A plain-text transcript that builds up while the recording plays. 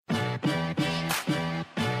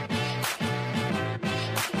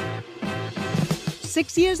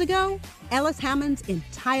6 years ago, Ellis Hammond's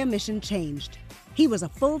entire mission changed. He was a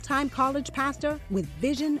full-time college pastor with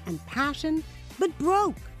vision and passion, but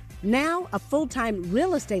broke. Now a full-time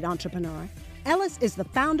real estate entrepreneur, Ellis is the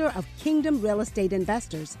founder of Kingdom Real Estate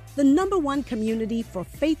Investors, the #1 community for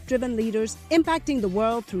faith-driven leaders impacting the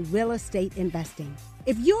world through real estate investing.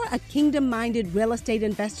 If you're a kingdom-minded real estate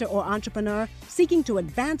investor or entrepreneur seeking to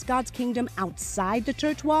advance God's kingdom outside the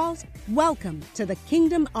church walls, welcome to the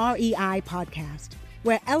Kingdom REI podcast,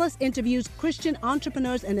 where Ellis interviews Christian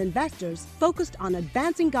entrepreneurs and investors focused on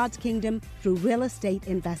advancing God's kingdom through real estate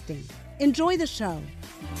investing. Enjoy the show.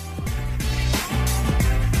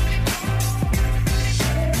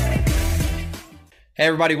 Hey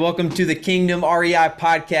everybody, welcome to the Kingdom REI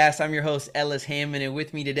podcast. I'm your host, Ellis Hammond, and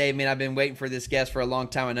with me today, man, I've been waiting for this guest for a long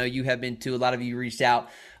time. I know you have been too. A lot of you reached out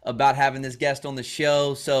about having this guest on the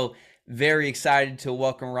show, so very excited to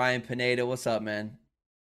welcome Ryan Pineda. What's up, man?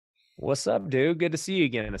 What's up, dude? Good to see you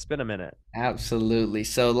again. It's been a minute. Absolutely.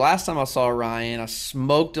 So last time I saw Ryan, I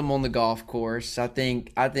smoked him on the golf course. I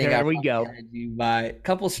think There we go. had you by a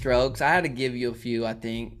couple strokes. I had to give you a few, I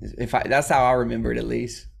think. That's how I remember it, at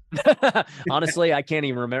least. Honestly, I can't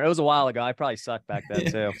even remember. It was a while ago. I probably sucked back then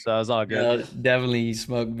too, so it was all good. No, definitely you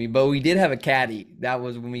smoked me, but we did have a caddy. That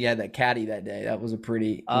was when we had that caddy that day. That was a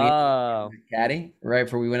pretty caddy right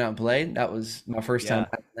before we went out and played. That was my first time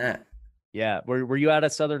having that. Yeah, were you out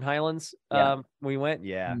at Southern Highlands? Yeah. We went.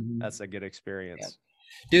 Yeah, Mhm. That's a good experience.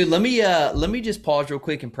 Yeah. Dude, let me just pause real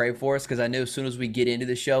quick and pray for us, because I know as soon as we get into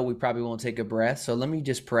the show, we probably won't take a breath. So let me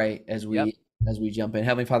just pray as we jump in.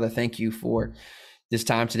 Heavenly Father, thank you for this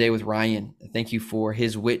time today with Ryan. Thank you for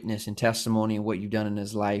his witness and testimony and what you've done in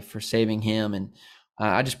his life, for saving him. And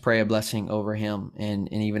I just pray a blessing over him, and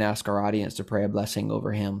even ask our audience to pray a blessing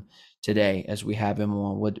over him today as we have him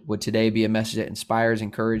on. Would today be a message that inspires,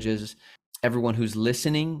 encourages everyone who's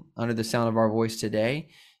listening under the sound of our voice today.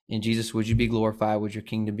 And Jesus, would you be glorified? Would your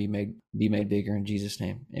kingdom be made bigger? In Jesus'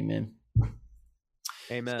 name, amen.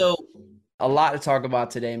 Amen. So a lot to talk about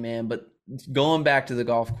today, man, but going back to the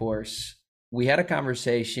golf course, we had a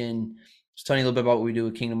conversation, just telling you a little bit about what we do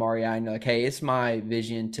with Kingdom REI, and like, hey, it's my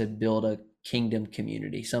vision to build a kingdom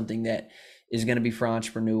community, something that is going to be for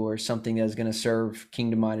entrepreneurs, something that's going to serve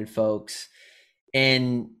kingdom-minded folks.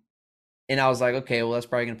 And I was like, okay, well, that's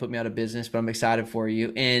probably going to put me out of business, but I'm excited for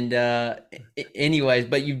you. And anyways,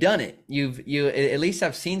 but you've done it. You at least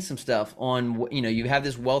I've seen some stuff on, you have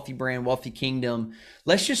this wealthy brand, Wealthy Kingdom.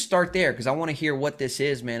 Let's just start there, because I want to hear what this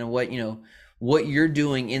is, man, and what you're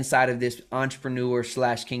doing inside of this entrepreneur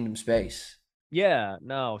 / kingdom space. Yeah,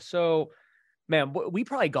 no. So, man, we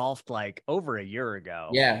probably golfed like over a year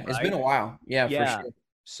ago. Yeah, it's right? been a while. Yeah, for sure.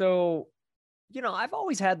 So, I've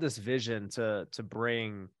always had this vision to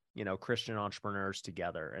bring, Christian entrepreneurs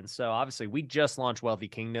together. And so obviously we just launched Wealthy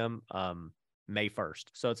Kingdom May 1st.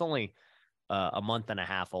 So it's only a month and a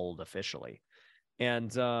half old officially.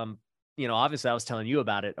 And, obviously I was telling you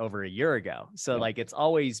about it over a year ago. So like, it's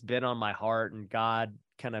always been on my heart, and God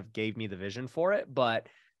kind of gave me the vision for it, but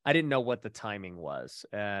I didn't know what the timing was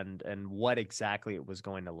and what exactly it was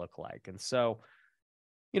going to look like. And so,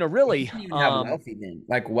 really, you didn't even have Wealthy then.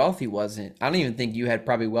 Like, Wealthy wasn't, I don't even think you had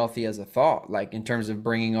probably Wealthy as a thought, like in terms of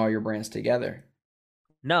bringing all your brands together.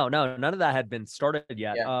 No, none of that had been started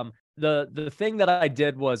yet. Yeah. The thing that I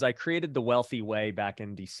did was I created the Wealthy Way back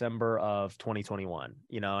in December of 2021,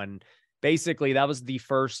 and basically that was the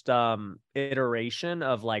first iteration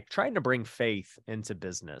of like trying to bring faith into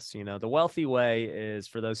business. The Wealthy Way is,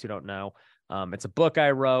 for those who don't know, it's a book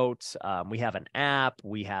I wrote. We have an app,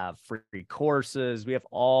 we have free courses, we have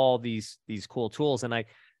all these cool tools. And I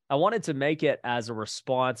wanted to make it as a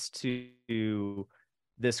response to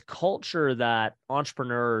this culture that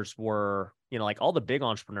entrepreneurs were, like all the big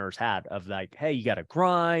entrepreneurs had, of like, hey, you got to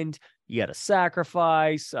grind, you got to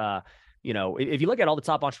sacrifice. If you look at all the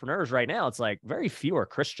top entrepreneurs right now, it's like very few are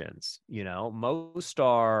Christians. Most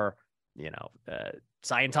are,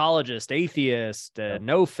 Scientologist, atheist,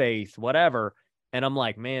 no faith, whatever. And I'm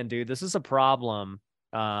like, man, dude, this is a problem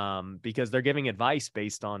because they're giving advice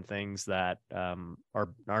based on things that are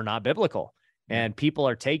not biblical. And people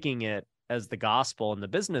are taking it as the gospel in the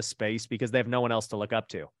business space because they have no one else to look up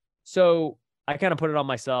to. So I kind of put it on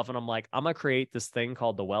myself, and I'm like, I'm going to create this thing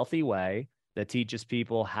called the Wealthy Way that teaches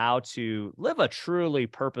people how to live a truly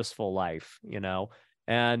purposeful life,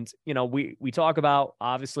 And, we talk about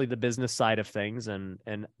obviously the business side of things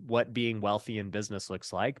and what being wealthy in business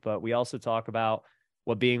looks like, but we also talk about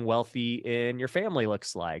what being wealthy in your family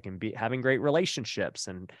looks like, and having great relationships,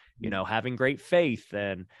 and, having great faith,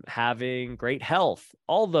 and having great health.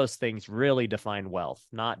 All those things really define wealth,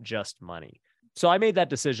 not just money. So I made that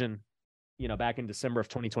decision, back in December of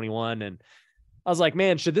 2021, and I was like,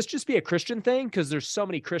 man, should this just be a Christian thing? Because there's so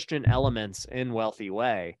many Christian elements in Wealthy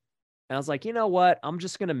Way. And I was like, you know what? I'm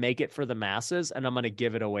just going to make it for the masses and I'm going to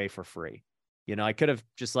give it away for free. I could have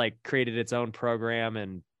just like created its own program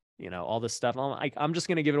and, all this stuff. I'm just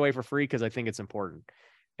going to give it away for free because I think it's important.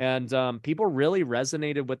 And people really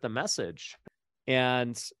resonated with the message.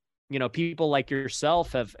 And, people like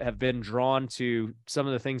yourself have been drawn to some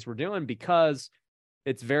of the things we're doing because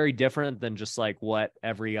it's very different than just like what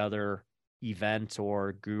every other event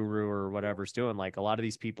or guru or whatever's doing. Like a lot of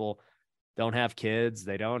these people don't have kids,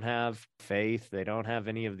 they don't have faith, they don't have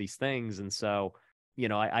any of these things. And so,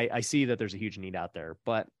 I see that there's a huge need out there.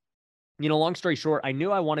 But, long story short, I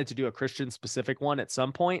knew I wanted to do a Christian specific one at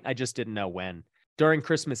some point. I just didn't know when. During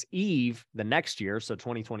Christmas Eve, the next year, so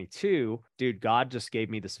 2022, dude, God just gave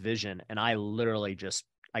me this vision. And I literally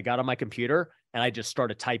I got on my computer and I just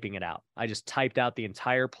started typing it out. I just typed out the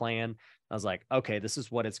entire plan. I was like, okay, this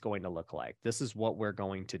is what it's going to look like. This is what we're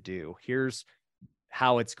going to do. Here's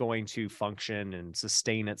how it's going to function and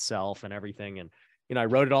sustain itself and everything. And, I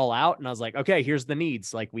wrote it all out and I was like, okay, here's the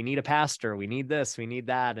needs. Like we need a pastor, we need this, we need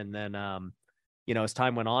that. And then, as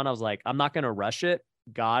time went on, I was like, I'm not going to rush it.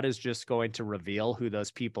 God is just going to reveal who those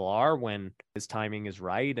people are when his timing is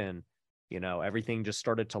right. And, everything just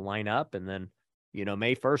started to line up. And then,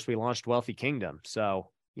 May 1st, we launched Wealthy Kingdom.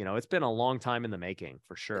 So, it's been a long time in the making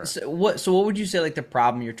for sure. So what would you say like the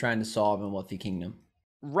problem you're trying to solve in Wealthy Kingdom?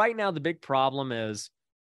 Right now, the big problem is,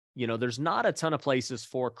 there's not a ton of places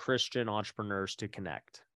for Christian entrepreneurs to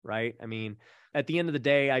connect, right? I mean, at the end of the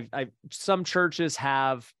day, some churches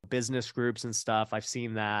have business groups and stuff. I've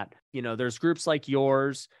seen that, there's groups like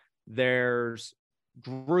yours. There's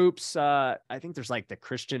groups. I think there's like the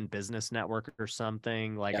Christian Business Network or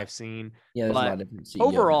something like I've seen. Yeah. There's a lot of different CEO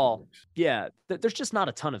overall, networks. yeah, there's just not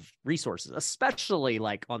a ton of resources, especially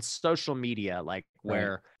like on social media, like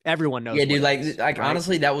where everyone knows. Yeah, dude. Like Right?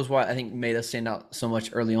 Honestly, that was what I think made us stand out so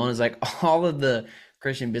much early on. Is like all of the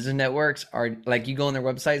Christian business networks are like, you go on their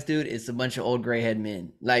websites, dude, it's a bunch of old gray head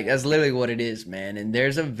men. Like that's literally what it is, man. And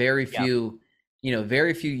there's a very few,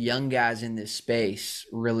 very few young guys in this space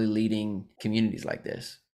really leading communities like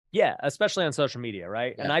this. Yeah, especially on social media,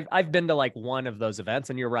 right? Yeah. And I've been to like one of those events,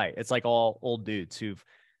 and you're right. It's like all old dudes who've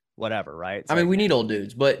whatever, right? I mean, we need old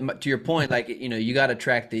dudes, but to your point, like, you got to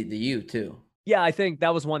attract the youth too. Yeah, I think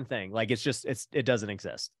that was one thing. Like, it doesn't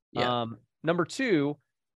exist. Yeah. Number two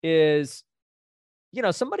is,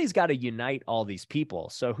 somebody's got to unite all these people.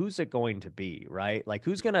 So who's it going to be, right? Like,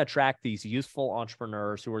 who's going to attract these youthful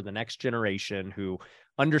entrepreneurs who are the next generation, who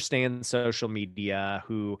understand social media,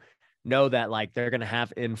 who know that like they're going to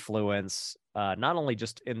have influence, not only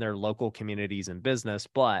just in their local communities and business,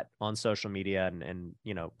 but on social media and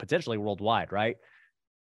potentially worldwide, right?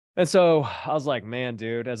 And so I was like, man,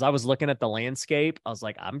 dude, as I was looking at the landscape, I was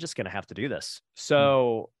like, I'm just going to have to do this.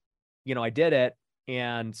 So, I did it.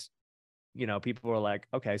 And, people were like,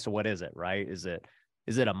 okay, so what is it, right? Is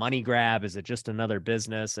it a money grab? Is it just another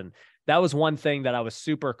business? And that was one thing that I was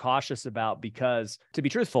super cautious about, because to be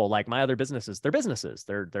truthful, like my other businesses, they're businesses.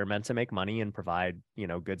 They're meant to make money and provide,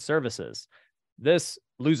 good services. This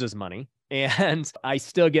loses money. And I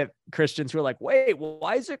still get Christians who are like, wait, well,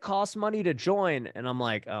 why does it cost money to join? And I'm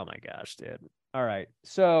like, oh my gosh, dude. All right.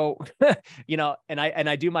 So, and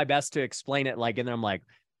I do my best to explain it like, and then I'm like,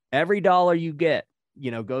 every dollar you get,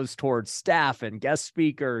 goes towards staff and guest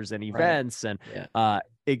speakers and events. Right. And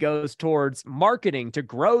it goes towards marketing to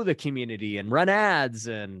grow the community and run ads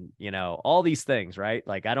and, all these things, right?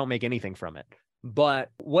 Like I don't make anything from it. But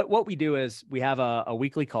what we do is we have a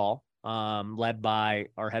weekly call led by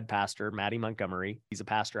our head pastor, Matty Montgomery. He's a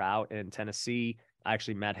pastor out in Tennessee. I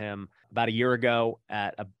actually met him about a year ago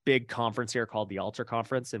at a big conference here called the Altar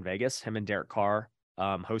Conference in Vegas. Him and Derek Carr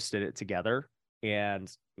hosted it together. And,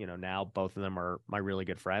 now both of them are my really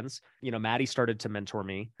good friends. Matty started to mentor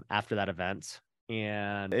me after that event,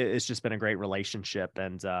 and it's just been a great relationship.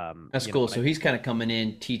 And that's cool. So he's kind of coming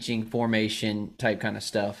in, teaching formation type kind of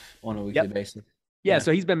stuff on a weekly basis. Yeah.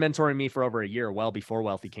 So he's been mentoring me for over a year, well before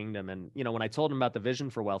Wealthy Kingdom. And, when I told him about the vision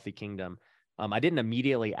for Wealthy Kingdom, I didn't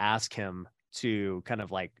immediately ask him to kind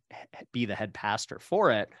of like be the head pastor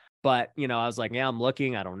for it. But, I was like, yeah, I'm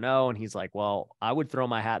looking, I don't know. And he's like, well, I would throw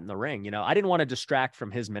my hat in the ring. I didn't want to distract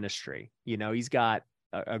from his ministry. He's got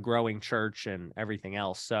a growing church and everything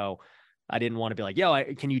else. So I didn't want to be like, yo,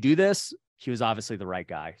 can you do this? He was obviously the right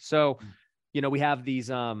guy. So, we have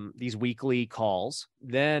these weekly calls.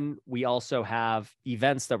 Then we also have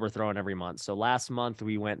events that we're throwing every month. So last month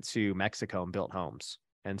we went to Mexico and built homes.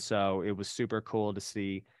 And so it was super cool to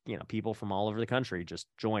see, people from all over the country just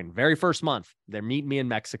join. Very first month, they're meeting me in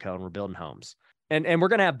Mexico and we're building homes. and we're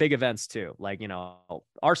going to have big events too. Like,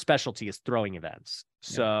 our specialty is throwing events.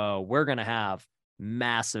 So we're going to have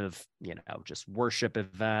massive, just worship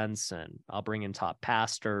events, and I'll bring in top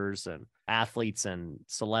pastors and athletes and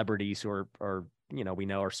celebrities who are, we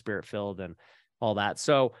know are spirit filled and all that.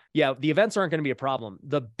 So yeah, the events aren't going to be a problem.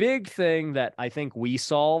 The big thing that I think we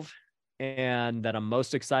solve and that I'm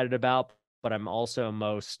most excited about, but I'm also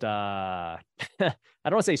most, I don't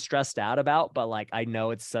want to say stressed out about, but like, I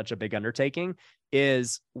know it's such a big undertaking,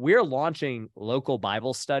 is we're launching local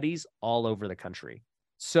Bible studies all over the country.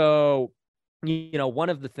 So, one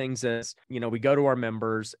of the things is, we go to our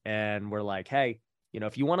members and we're like, hey,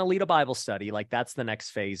 if you want to lead a Bible study, like that's the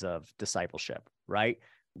next phase of discipleship, right?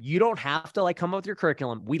 You don't have to like come up with your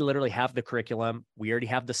curriculum. We literally have the curriculum. We already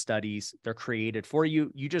have the studies. They're created for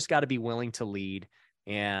you. You just got to be willing to lead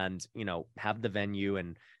and, have the venue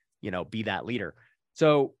and, be that leader.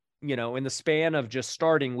 So, in the span of just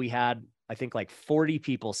starting, we had, I think like 40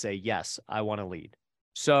 people say, yes, I want to lead.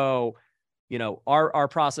 So, our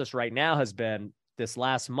process right now has been this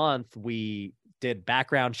last month, we did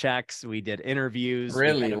background checks. We did interviews.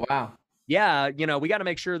 Really? Wow. Yeah. We got to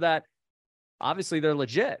make sure that obviously they're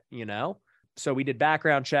legit, So we did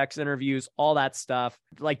background checks, interviews, all that stuff.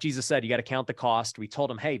 Like Jesus said, you got to count the cost. We told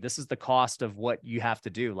them, hey, this is the cost of what you have to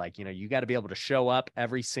do. Like, you got to be able to show up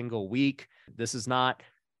every single week. This is not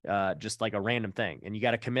just like a random thing. And you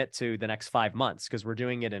got to commit to the next 5 months, because we're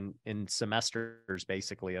doing it in semesters,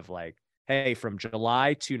 basically, of like, hey, from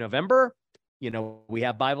July to November, we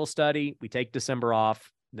have Bible study, we take December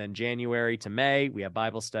off. Then January to May, we have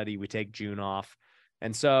Bible study, we take June off.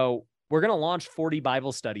 And so we're going to launch 40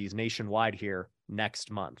 Bible studies nationwide here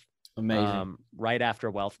next month. Amazing. Right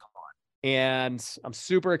after WealthCon. And I'm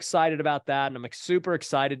super excited about that. And I'm super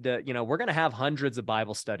excited to, we're going to have hundreds of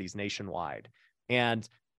Bible studies nationwide. And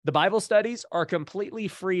the Bible studies are completely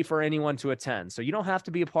free for anyone to attend. So you don't have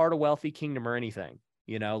to be a part of Wealthy Kingdom or anything.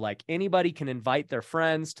 Like anybody can invite their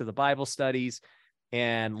friends to the Bible studies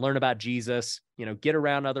and learn about Jesus, get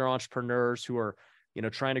around other entrepreneurs who are,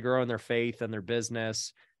 trying to grow in their faith and their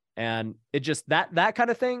business. And it just, that kind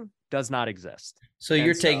of thing does not exist. So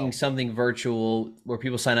you're taking something virtual where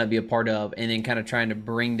people sign up to be a part of, and then kind of trying to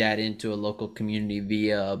bring that into a local community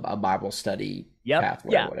via a Bible study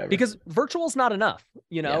pathway or whatever. Because virtual is not enough.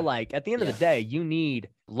 Like at the end of the day, you need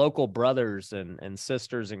local brothers and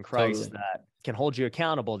sisters in Christ that can hold you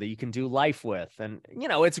accountable, that you can do life with. And,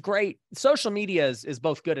 it's great. Social media is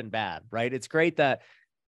both good and bad, right? It's great that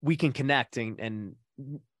we can connect and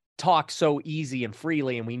talk so easy and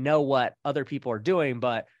freely, and we know what other people are doing,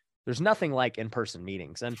 but there's nothing like in-person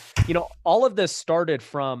meetings. And, all of this started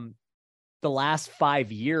from the last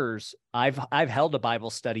 5 years. I've held a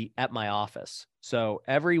Bible study at my office. So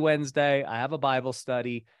every Wednesday I have a Bible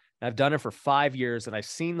study. I've done it for 5 years, and I've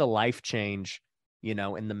seen the life change, in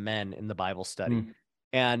the men in the Bible study.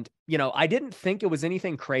 And, I didn't think it was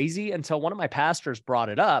anything crazy until one of my pastors brought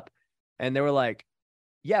it up, and they were like,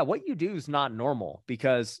 yeah, what you do is not normal,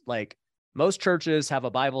 because like most churches have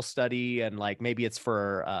a Bible study and like maybe it's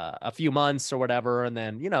for a few months or whatever. And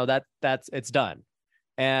then, it's done.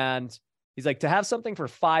 And he's like, to have something for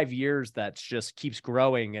 5 years that just keeps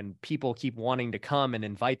growing and people keep wanting to come and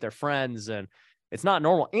invite their friends, and it's not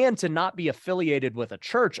normal. And to not be affiliated with a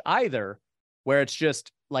church either, where it's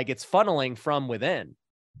just like it's funneling from within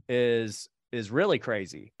is really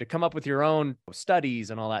crazy. To come up with your own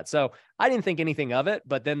studies and all that. So I didn't think anything of it,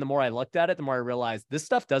 but then the more I looked at it, the more I realized this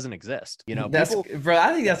stuff doesn't exist. Bro,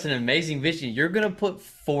 I think that's an amazing vision. You're going to put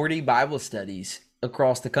 40 Bible studies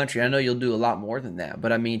across the country. I know you'll do a lot more than that,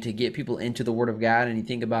 but I mean, to get people into the Word of God, and you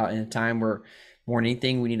think about in a time where more than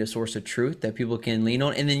anything, we need a source of truth that people can lean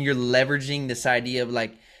on. And then you're leveraging this idea of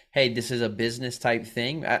like, hey, this is a business type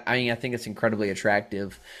thing. I mean, I think it's incredibly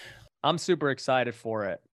attractive. I'm super excited for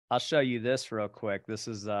it. I'll show you this real quick. This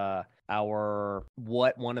is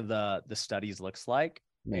what one of the studies looks like.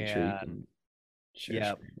 Make sure you can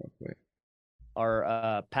share real quick.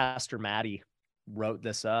 Our Pastor Maddie wrote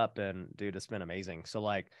this up, and dude, it's been amazing. So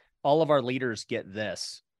like all of our leaders get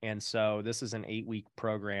this. And so this is an 8-week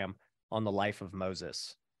program on the life of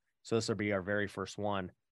Moses. So this will be our very first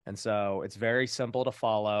one. And so it's very simple to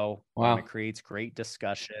follow. Wow. It creates great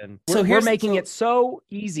discussion. So we're making it so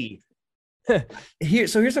easy.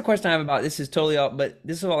 Here's the question I have about this. Is totally off, but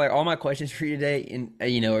this is all my questions for you today,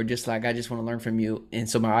 and are just like, I just want to learn from you, and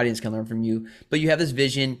so my audience can learn from you. But you have this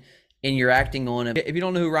vision, and you're acting on it. If you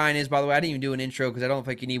don't know who Ryan is, by the way, I didn't even do an intro because I don't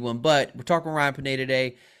think you need one. But we're talking with Ryan Pineda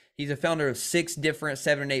today. He's a founder of 6 different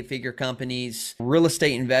 7 and 8 figure companies, real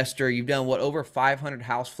estate investor. You've done over 500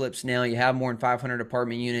 house flips now. You have more than 500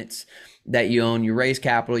 apartment units that you own. You raise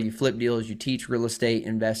capital, you flip deals, you teach real estate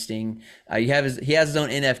investing. He has his own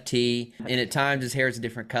NFT, and at times his hair is a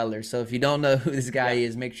different color. So if you don't know who this guy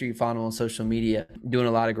is, make sure you follow him on social media, doing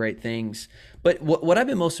a lot of great things. But what I've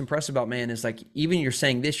been most impressed about, man, is like, even you're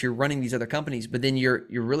saying this, you're running these other companies, but then you're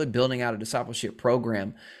really building out a discipleship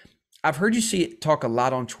program. I've heard you talk a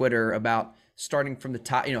lot on Twitter about starting from the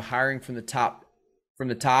top, hiring from the top,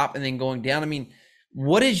 and then going down. I mean,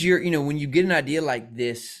 what is your, when you get an idea like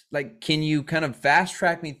this, like, can you kind of fast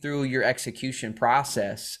track me through your execution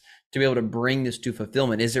process to be able to bring this to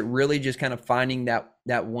fulfillment? Is it really just kind of finding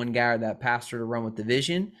that one guy or that pastor to run with the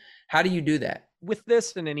vision? How do you do that? With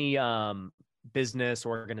this and any business,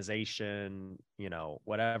 organization,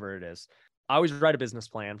 whatever it is, I always write a business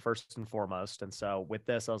plan first and foremost. And so with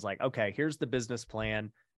this, I was like, okay, here's the business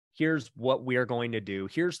plan. Here's what we're going to do.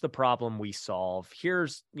 Here's the problem we solve.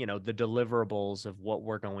 Here's, the deliverables of what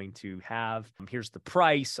we're going to have. Here's the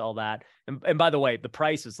price, all that. And by the way, the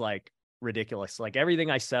price is like ridiculous. Like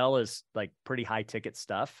everything I sell is like pretty high ticket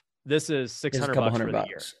stuff. This is $600 for the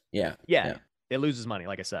year. Yeah. It loses money,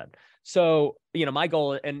 like I said. So, my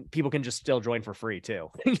goal, and people can just still join for free too,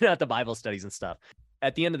 at the Bible studies and stuff.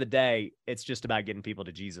 At the end of the day, it's just about getting people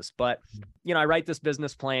to Jesus. But, I write this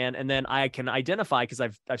business plan, and then I can identify, because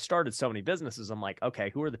I've started so many businesses. I'm like, okay,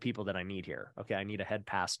 who are the people that I need here? Okay, I need a head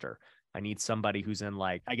pastor. I need somebody who's in,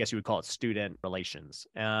 like, I guess you would call it student relations.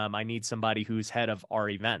 I need somebody who's head of our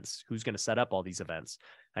events, who's going to set up all these events.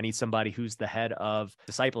 I need somebody who's the head of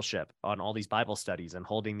discipleship on all these Bible studies and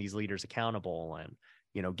holding these leaders accountable and,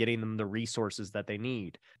 getting them the resources that they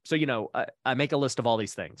need. So, I make a list of all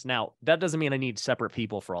these things. Now, that doesn't mean I need separate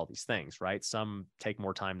people for all these things, right? Some take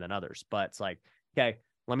more time than others, but it's like, okay,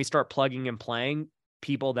 let me start plugging and playing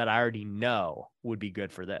people that I already know would be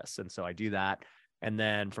good for this. And so I do that. And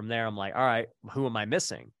then from there, I'm like, all right, who am I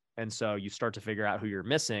missing? And so you start to figure out who you're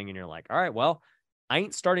missing, and you're like, all right, well, I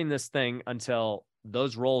ain't starting this thing until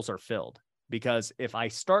those roles are filled. Because if I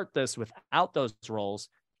start this without those roles,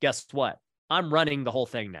 guess what? I'm running the whole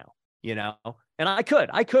thing now, and I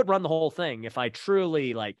could run the whole thing if I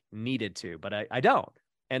truly needed to, but I don't.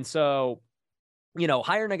 And so,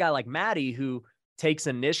 hiring a guy like Maddie who takes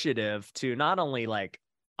initiative to not only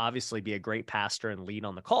obviously be a great pastor and lead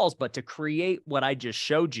on the calls, but to create what I just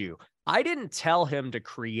showed you. I didn't tell him to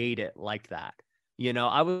create it like that.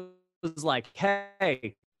 I was like,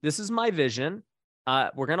 hey, this is my vision.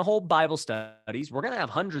 We're going to hold Bible studies. We're going to have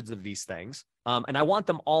hundreds of these things. And I want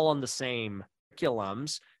them all on the same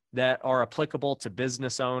curriculums that are applicable to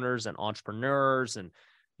business owners and entrepreneurs and,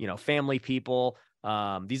 family people.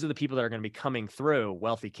 These are the people that are going to be coming through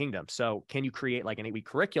Wealthy Kingdom. So can you create like an 8-week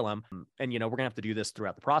curriculum? And, we're going to have to do this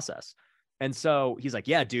throughout the process. And so he's like,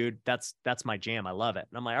 yeah, dude, that's my jam. I love it.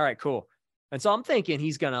 And I'm like, all right, cool. And so I'm thinking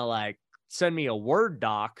he's going to send me a Word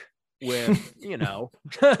doc with,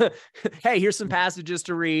 hey, here's some passages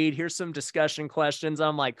to read. Here's some discussion questions.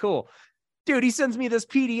 I'm like, cool. Dude, he sends me this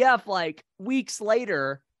PDF weeks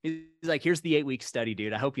later. He's like, here's the 8-week study,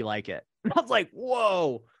 dude. I hope you like it. And I was like,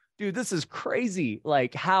 whoa, dude, this is crazy.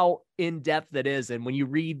 How in-depth it is. And when you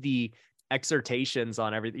read the exhortations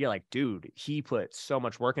on everything, you're like, dude, he put so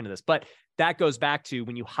much work into this. But that goes back to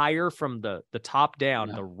when you hire from the top down,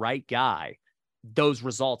 the right guy, those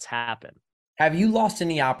results happen. Have you lost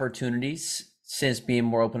any opportunities since being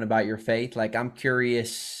more open about your faith? I'm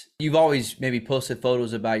curious, you've always maybe posted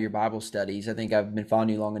photos about your Bible studies. I think I've been following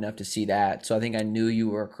you long enough to see that. So I think I knew you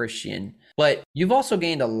were a Christian, but you've also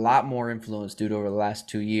gained a lot more influence, dude, over the last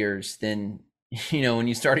 2 years than, when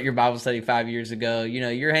you started your Bible study 5 years ago.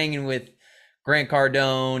 You're hanging with Grant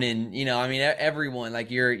Cardone and, everyone,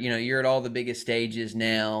 you're at all the biggest stages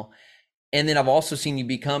now. And then I've also seen you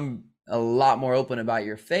become a lot more open about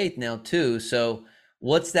your faith now too. So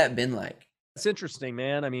what's that been like? It's interesting,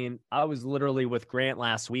 man. I mean, I was literally with Grant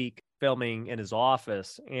last week filming in his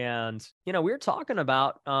office, and, we were talking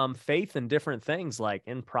about faith and different things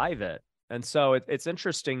in private. And so it's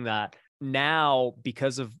interesting that now,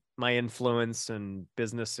 because of my influence and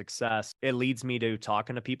business success, it leads me to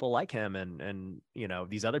talking to people like him and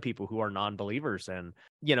these other people who are non-believers. And,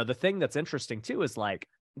 the thing that's interesting too is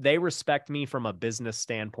they respect me from a business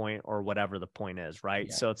standpoint or whatever the point is, right?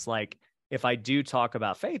 Yeah. So it's if I do talk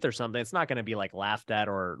about faith or something, it's not going to be laughed at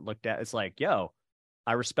or looked at. It's yo,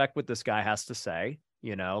 I respect what this guy has to say,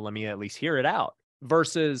 let me at least hear it out.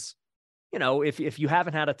 Versus, if you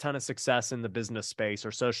haven't had a ton of success in the business space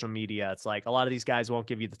or social media, it's a lot of these guys won't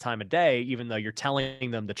give you the time of day, even though you're telling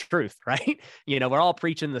them the truth, right? We're all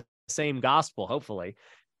preaching the same gospel, hopefully.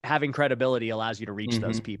 having credibility allows you to reach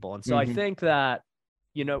those people. And so I Mhm. think that,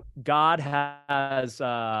 God has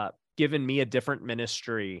given me a different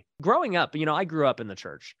ministry. Growing up, I grew up in the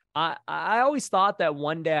church. I always thought that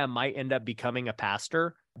one day I might end up becoming a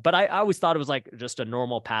pastor, but I always thought it was like just a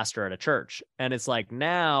normal pastor at a church. And it's like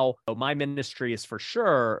now my ministry is for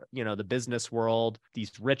sure, the business world,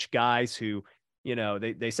 these rich guys who,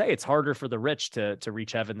 they say it's harder for the rich to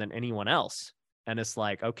reach heaven than anyone else. And it's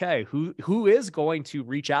like, okay, who is going to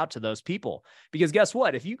reach out to those people? Because guess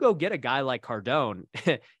what? If you go get a guy like Cardone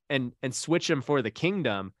and switch him for the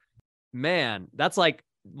kingdom, man, that's like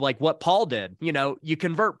what Paul did. You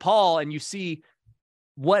convert Paul and you see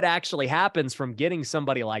what actually happens from getting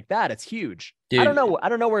somebody like that. It's huge. Dude, I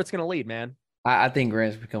don't know where it's going to lead, man. I think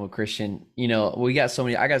Grant's become a Christian. I got so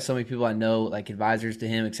many people I know, like advisors to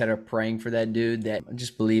him, et cetera, praying for that dude, that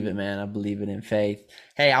just believe it, man. I believe it in faith.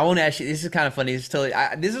 Hey, I want to ask you, this is kind of funny. This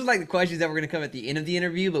is like the questions that were going to come at the end of the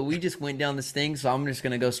interview, but we just went down this thing. So I'm just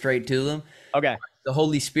going to go straight to them. Okay. The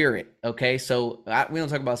Holy Spirit. Okay. So we don't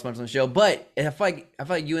talk about this much on the show, but I feel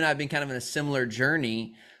like you and I have been kind of in a similar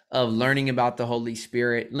journey of learning about the Holy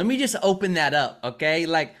Spirit. Let me just open that up. Okay.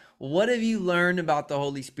 Like, what have you learned about the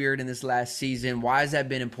Holy Spirit in this last season? Why has that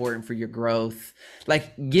been important for your growth?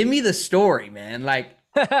 Like, give me the story, man. Like,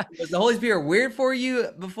 was the Holy Spirit weird for you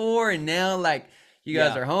before and now, like, you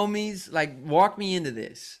guys are homies? Like, walk me into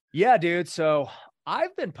this. Yeah, dude. So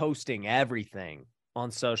I've been posting everything on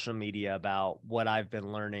social media about what I've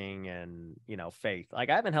been learning and, faith. Like,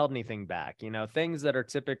 I haven't held anything back, things that are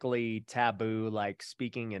typically taboo, like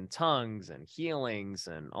speaking in tongues and healings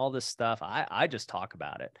and all this stuff. I just talk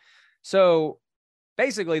about it. So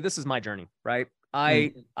basically this is my journey, right?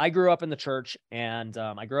 I grew up in the church, and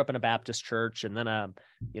I grew up in a Baptist church, and then I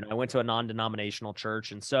went to a non-denominational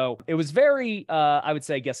church, and so it was very I would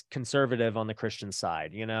say, I guess, conservative on the Christian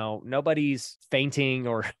side. Nobody's fainting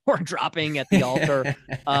or dropping at the altar.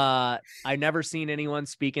 I've never seen anyone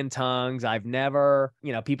speak in tongues. I've never,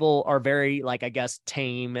 people are very, like, I guess,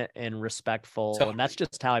 tame and respectful, and that's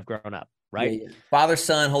just how I've grown up, right? Yeah. Father,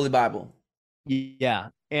 Son, Holy Bible. Yeah,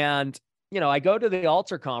 and I go to the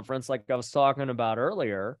altar conference like I was talking about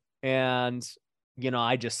earlier, and,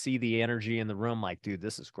 I just see the energy in the room, like, dude,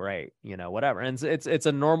 this is great, whatever. And it's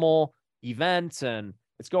a normal event and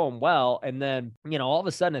it's going well. And then, all of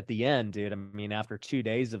a sudden at the end, dude, I mean, after 2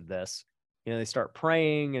 days of this, they start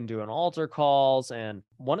praying and doing altar calls. And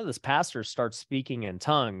one of the pastors starts speaking in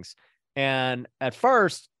tongues. And at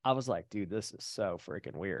first I was like, dude, this is so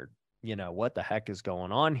freaking weird. What the heck is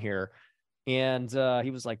going on here? And he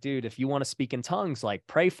was like, dude, if you want to speak in tongues, like,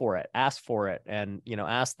 pray for it, ask for it, and,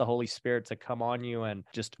 ask the Holy Spirit to come on you and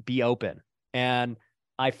just be open. And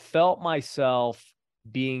I felt myself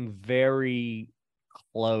being very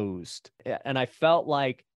closed. And I felt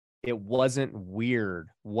like it wasn't weird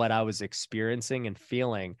what I was experiencing and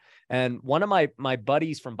feeling. And one of my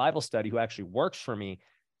buddies from Bible study, who actually works for me,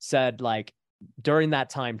 said, like, during that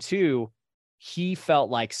time too, he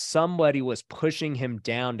felt like somebody was pushing him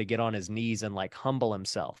down to get on his knees and, like, humble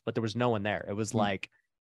himself, but there was no one there. It was like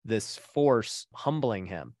this force humbling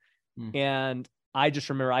him. And I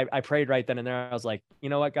just remember I prayed right then and there. I was like, you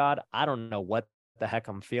know what, God, I don't know what the heck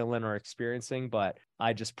I'm feeling or experiencing, but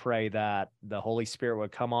I just pray that the Holy Spirit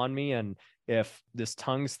would come on me. And if this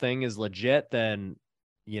tongues thing is legit, then,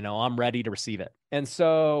 I'm ready to receive it. And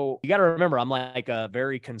so you got to remember, I'm like a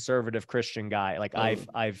very conservative Christian guy. Like,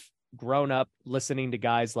 I've grown up listening to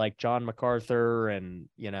guys like John MacArthur, and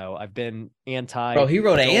I've been anti. Bro, he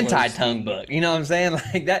wrote an anti-tongue book. You know what I'm saying?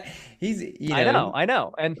 Like that. He's. I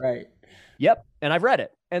know. And right. Yep. And I've read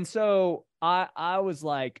it. And so I was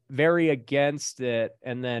like very against it.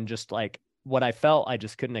 And then just like what I felt, I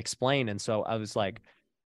just couldn't explain. And so I was like,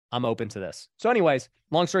 I'm open to this. So anyways,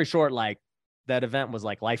 long story short, like, that event was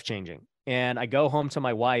like life-changing. And I go home to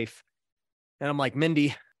my wife and I'm like,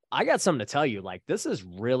 Mindy, I got something to tell you. Like, this is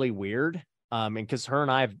really weird. And because her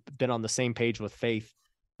and I have been on the same page with faith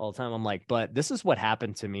all the time. I'm like, but this is what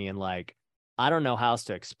happened to me. And, like, I don't know how else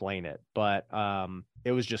to explain it, but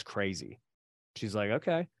it was just crazy. She's like,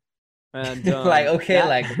 okay. And like, okay,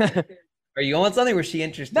 like, are you on something? Was she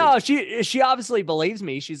interested? No, she obviously believes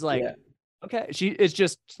me. She's like, okay.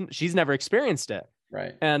 She's never experienced it.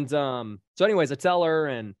 Right. And so anyways, I tell her,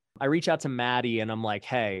 and I reach out to Maddie, and I'm like,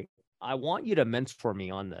 hey, I want you to mentor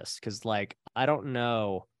me on this, because, like, I don't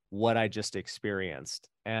know what I just experienced.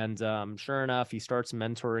 And sure enough, he starts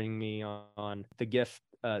mentoring me on the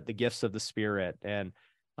gifts of the Spirit. And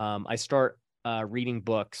I start reading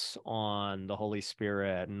books on the Holy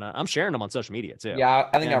Spirit, and I'm sharing them on social media too. Yeah,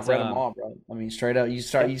 I think I've read them all, bro. I mean, straight up, you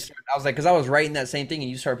start. I was like, because I was writing that same thing, and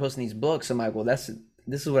you start posting these books. I'm like, well, this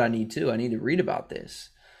is what I need too. I need to read about this.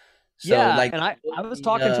 So Yeah. like, And I was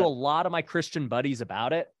talking to a lot of my Christian buddies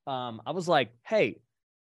about it. I was like, hey,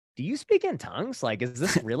 do you speak in tongues? Like, is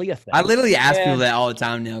this really a thing? I literally ask people And that all the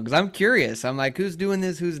time now because I'm curious. I'm like, who's doing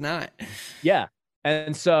this? Who's not? yeah.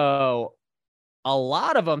 And so a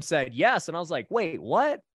lot of them said yes. And I was like, wait,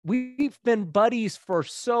 what? We've been buddies for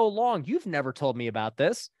so long. You've never told me about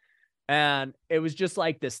this. And it was just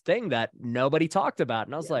like this thing that nobody talked about.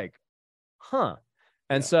 And I was like, huh.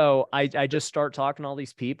 And so I just start talking to all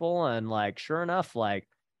these people, and like, sure enough, like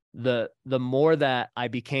the more that I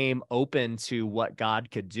became open to what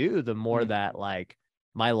God could do, the more that like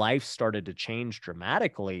my life started to change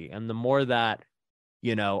dramatically. And the more that,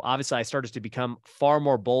 obviously I started to become far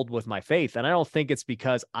more bold with my faith. And I don't think it's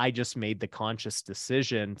because I just made the conscious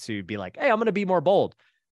decision to be like, hey, I'm going to be more bold.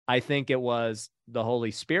 I think it was the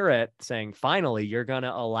Holy Spirit saying, finally, you're going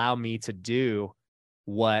to allow me to do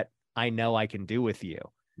what I know I can do with you.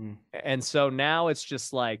 And so now it's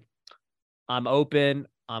just like, I'm open,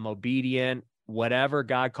 I'm obedient, whatever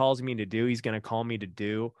God calls me to do, he's going to call me to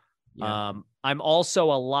do. I'm also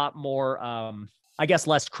a lot more, I guess,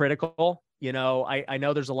 less critical. I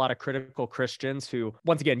know there's a lot of critical Christians who,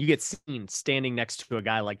 once again, you get seen standing next to a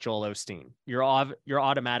guy like Joel Osteen. You're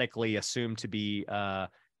automatically assumed to be, a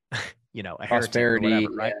heretic Prosperity, or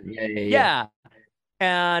whatever, right? Yeah.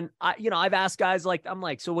 And I've asked guys like, I'm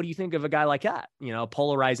like, so what do you think of a guy like that?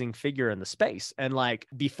 Polarizing figure in the space. And like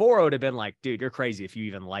before it would have been like, dude, you're crazy if you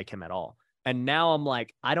even like him at all. And now I'm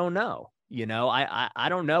like, I don't know. I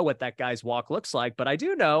don't know what that guy's walk looks like, but I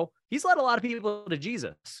do know he's led a lot of people to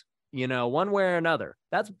Jesus, one way or another.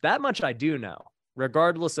 That much I do know,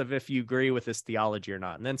 regardless of if you agree with his theology or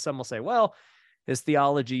not. And then some will say, well, his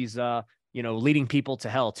theology's, leading people to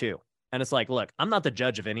hell too. And it's like, look, I'm not the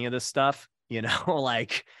judge of any of this stuff.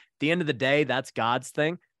 Like at the end of the day, that's God's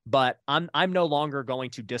thing. But I'm no longer going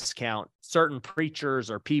to discount certain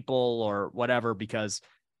preachers or people or whatever because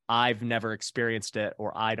I've never experienced it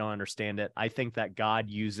or I don't understand it. I think that God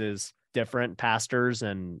uses different pastors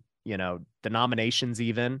and, denominations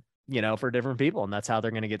even, for different people. And that's how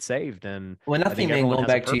they're going to get saved. And Well, I think man, everyone going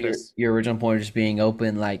has a back to purpose. your original point of just being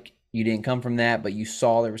open, like you didn't come from that, but you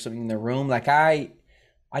saw there was something in the room. Like I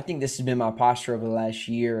think this has been my posture over the last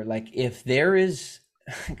year. Like if there is,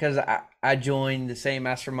 because I joined the same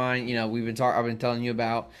mastermind, I've been telling you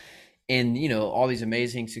about, and all these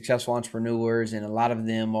amazing successful entrepreneurs, and a lot of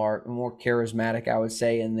them are more charismatic, I would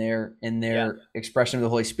say, in their expression of the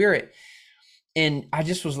Holy Spirit. And I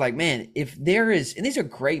just was like, man, if there is, and these are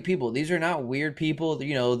great people, these are not weird people,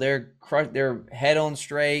 they're head on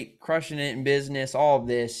straight, crushing it in business, all of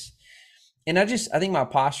this. And I think my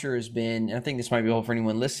posture has been, and I think this might be helpful for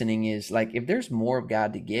anyone listening, is like, if there's more of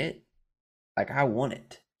God to get, like I want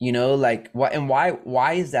it, like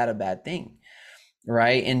why is that a bad thing?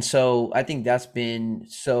 Right. And so I think that's been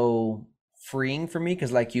so freeing for me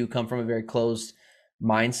because like you come from a very closed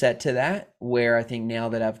mindset to that, where I think now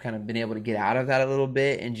that I've kind of been able to get out of that a little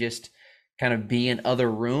bit and just kind of be in other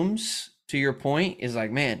rooms, to your point, is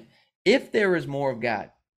like, man, if there is more of God,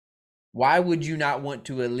 why would you not want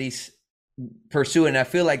to at least pursue it? And I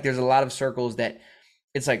feel like there's a lot of circles that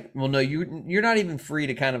it's like, well, no, you're not even free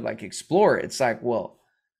to kind of like explore it. It's like, well,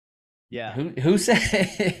 yeah, who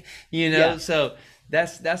said, Yeah. So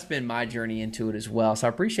that's been my journey into it as well. So I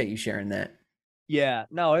appreciate you sharing that. Yeah,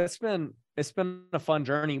 no, it's been a fun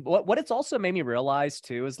journey. What it's also made me realize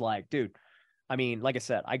too is like, dude, I mean, like I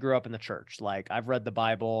said, I grew up in the church. Like I've read the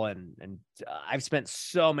Bible and I've spent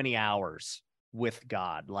so many hours with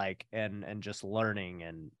God, like, and just learning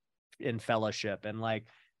and in fellowship. And like,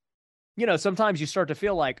 sometimes you start to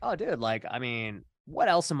feel like, oh, dude, like, I mean, what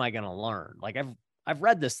else am I going to learn? Like I've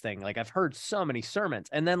read this thing, like I've heard so many sermons,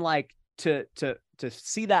 and then like to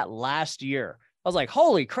see that last year, I was like,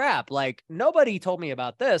 holy crap, like nobody told me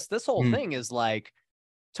about this. This whole thing is like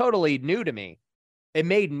totally new to me. It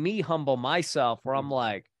made me humble myself where I'm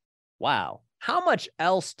like, wow, how much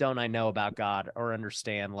else don't I know about God or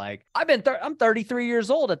understand? Like I'm 33 years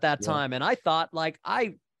old at that time. And I thought like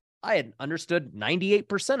I had understood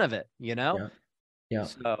 98% of it, Yeah.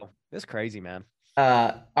 So it's crazy, man.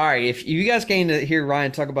 All right. If you guys came to hear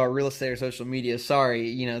Ryan talk about real estate or social media,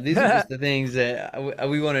 sorry, these are just the things that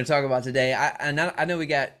we want to talk about today. I know we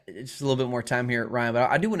got just a little bit more time here, Ryan,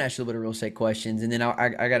 but I do want to ask you a little bit of real estate questions, and then I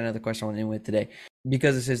got another question I want to end with today,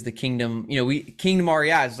 because this is the kingdom. Kingdom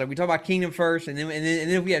REI. It's like we talk about kingdom first, and then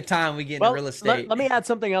if we have time, we get into real estate. Let me add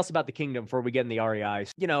something else about the kingdom before we get in the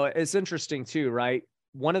REIs. It's interesting too, right?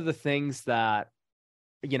 One of the things that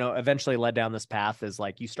eventually led down this path is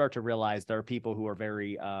like you start to realize there are people who are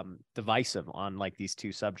very divisive on like these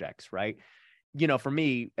two subjects, right? for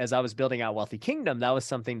me, as I was building out Wealthy Kingdom, that was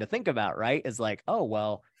something to think about, right? Is like, oh,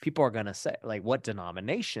 well, people are going to say, like, what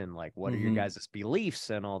denomination, like, what are your guys' beliefs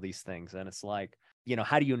and all these things? And it's like,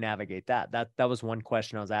 how do you navigate that? That was one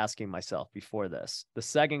question I was asking myself before this. The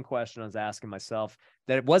second question I was asking myself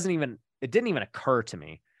that it didn't even occur to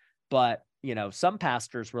me, but, some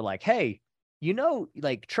pastors were like, hey,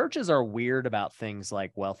 like churches are weird about things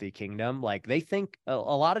like Wealthy Kingdom. Like they think a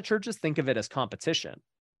lot of churches think of it as competition,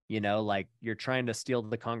 like you're trying to steal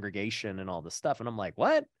the congregation and all this stuff. And I'm like,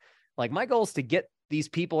 what? Like my goal is to get these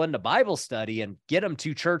people into Bible study and get them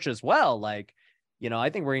to church as well. Like, I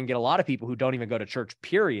think we're going to get a lot of people who don't even go to church,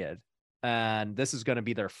 period. And this is going to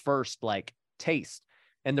be their first like taste.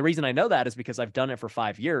 And the reason I know that is because I've done it for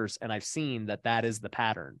 5 years and I've seen that is the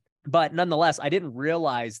pattern. But nonetheless, I didn't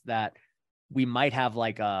realize that we might have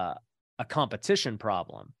like a competition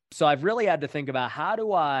problem. So I've really had to think about how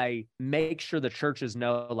do I make sure the churches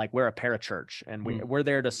know, like we're a parachurch and we're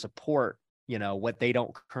there to support, what they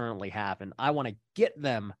don't currently have. And I want to get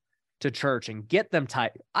them to church and get them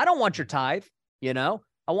tithe. I don't want your tithe, I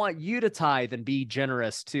want you to tithe and be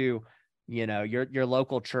generous to, your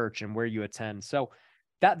local church and where you attend. So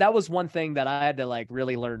that was one thing that I had to like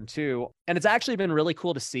really learn too. And it's actually been really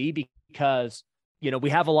cool to see because we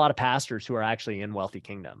have a lot of pastors who are actually in Wealthy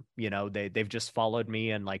Kingdom. They've just followed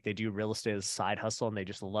me and like they do real estate as a side hustle and they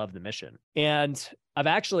just love the mission. And I've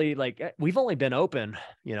actually we've only been open,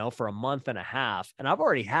 for a month and a half. And I've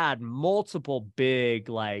already had multiple big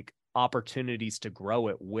like opportunities to grow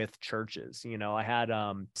it with churches. I had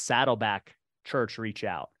Saddleback Church reach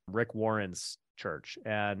out, Rick Warren's church.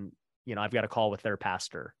 And, I've got a call with their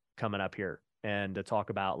pastor coming up here. And to talk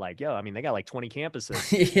about like, they got like 20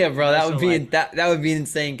 campuses. Yeah, bro, that would be that would be an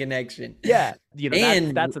insane connection. Yeah,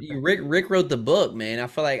 and that's Rick wrote the book, man. I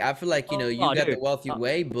feel like you got dude. the Wealthy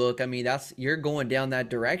Way book. I mean, you're going down that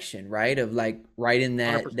direction, right? Of like writing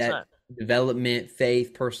that 100%. development,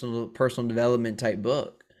 faith, personal development type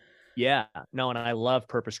book. Yeah, no, and I love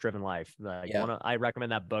Purpose Driven Life. I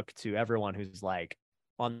recommend that book to everyone who's like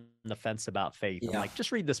on the fence about faith. I'm like,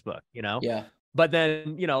 just read this book, Yeah. But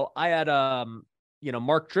then, I had,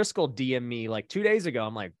 Mark Driscoll DM me like 2 days ago.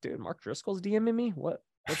 I'm like, dude, Mark Driscoll's DMing me?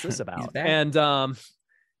 What's this about? And,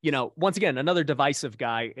 once again, another divisive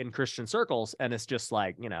guy in Christian circles. And it's just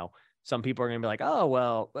like, some people are going to be like, oh,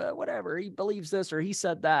 well, whatever. He believes this or he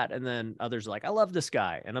said that. And then others are like, I love this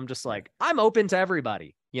guy. And I'm just like, I'm open to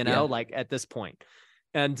everybody, like at this point.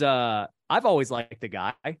 And I've always liked the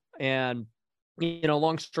guy. And,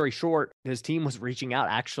 long story short, his team was reaching out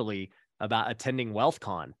actually about attending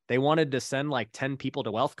WealthCon. They wanted to send like 10 people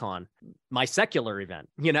to WealthCon, my secular event,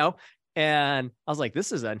 and I was like,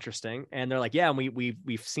 this is interesting. And they're like, yeah, and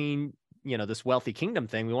we've seen, this Wealthy Kingdom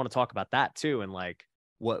thing. We want to talk about that too. And like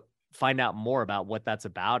find out more about what that's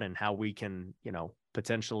about and how we can,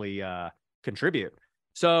 potentially contribute.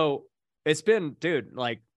 So it's been, dude,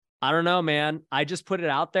 like, I don't know, man. I just put it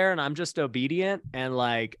out there and I'm just obedient. And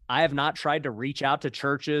like, I have not tried to reach out to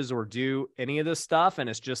churches or do any of this stuff. And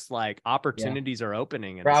it's just like opportunities are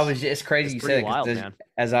opening. And bro, it's crazy. You said it, wild, man.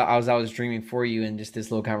 As I was dreaming for you in just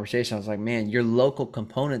this little conversation, I was like, man, your local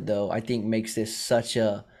component though, I think makes this such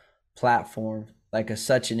a platform, like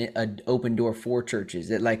such an open door for churches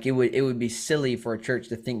that like, it would be silly for a church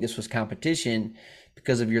to think this was competition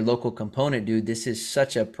because of your local component, dude. This is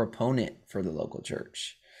such a proponent for the local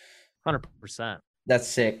church. 100%. That's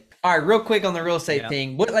sick. All right, real quick on the real estate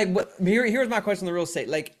thing. Here's my question on the real estate.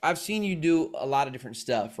 Like, I've seen you do a lot of different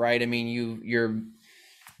stuff, right? I mean, you're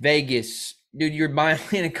Vegas, dude, you're buying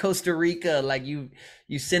land in Costa Rica, like you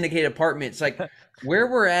syndicate apartments. Like where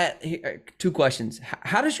we're at here, 2 questions.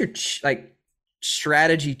 How does your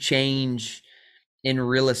strategy change in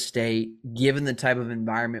real estate given the type of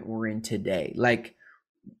environment we're in today? Like,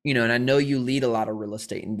 and I know you lead a lot of real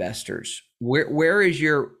estate investors. Where is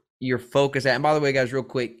your focus at? And by the way, guys, real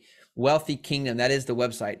quick, Wealthy Kingdom, that is the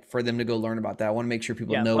website for them to go learn about that. I want to make sure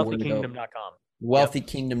people know where to go.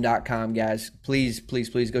 wealthykingdom.com, guys. Please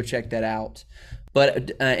go check that out.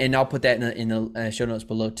 But and I'll put that in the show notes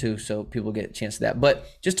below too, so people get a chance to that. But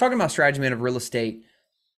just talking about strategy, man, of real estate,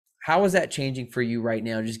 how is that changing for you right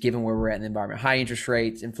now, just given where we're at in the environment? High interest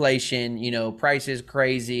rates, inflation, prices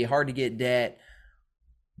crazy, hard to get debt.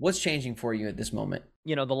 What's changing for you at this moment?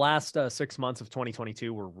 The last 6 months of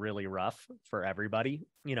 2022 were really rough for everybody.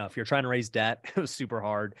 If you're trying to raise debt, it was super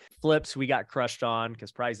hard. Flips, we got crushed on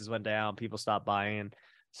because prices went down, people stopped buying.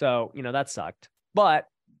 So, that sucked. But,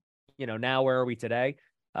 now where are we today?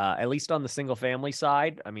 At least on the single family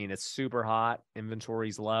side, I mean, it's super hot.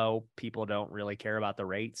 Inventory's low. People don't really care about the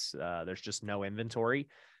rates. There's just no inventory.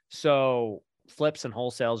 So flips and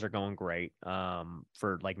wholesales are going great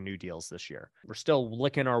for like new deals this year. We're still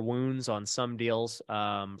licking our wounds on some deals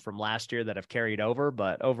from last year that have carried over,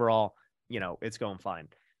 but overall, it's going fine.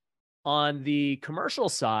 On the commercial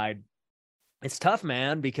side, it's tough,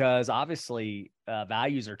 man, because obviously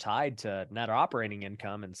values are tied to net operating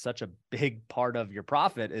income, and such a big part of your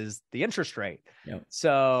profit is the interest rate. Yep.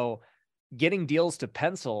 So getting deals to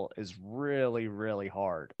pencil is really, really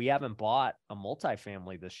hard. We haven't bought a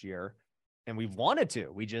multifamily this year, and we've wanted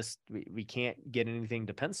to. We can't get anything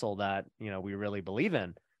to pencil that, we really believe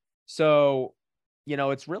in. So,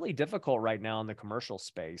 it's really difficult right now in the commercial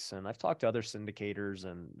space. And I've talked to other syndicators,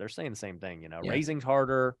 and they're saying the same thing, raising's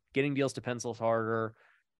harder, getting deals to pencil's harder.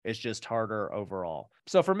 It's just harder overall.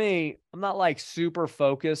 So for me, I'm not like super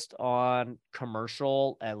focused on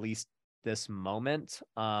commercial, at least this moment.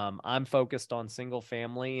 I'm focused on single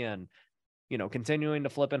family and, continuing to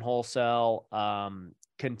flip and wholesale,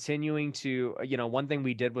 continuing to, one thing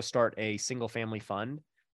we did was start a single family fund.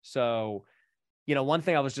 So, one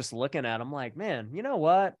thing I was just looking at, I'm like, man, you know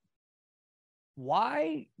what?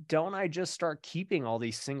 Why don't I just start keeping all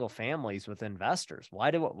these single families with investors?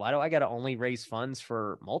 Why do I got to only raise funds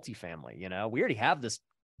for multifamily? We already have this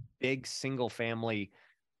big single family,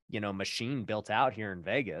 machine built out here in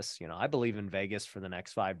Vegas. I believe in Vegas for the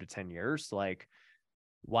next 5 to 10 years. Like,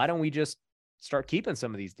 why don't we just start keeping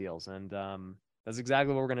some of these deals? And that's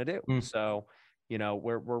exactly what we're going to do. So,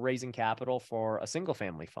 we're raising capital for a single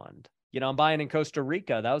family fund. I'm buying in Costa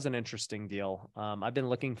Rica. That was an interesting deal. I've been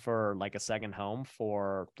looking for like a second home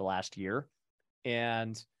for the last year.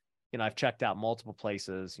 And, I've checked out multiple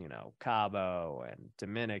places, Cabo and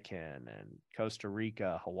Dominican and Costa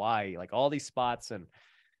Rica, Hawaii, like all these spots. And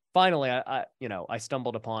finally, I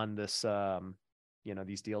stumbled upon this,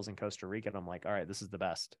 these deals in Costa Rica. And I'm like, all right, this is the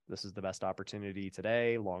best. This is the best opportunity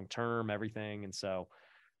today, long-term, everything. And so,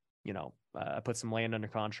 I put some land under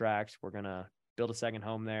contract. We're going to build a second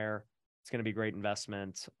home there. It's going to be a great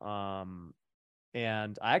investment.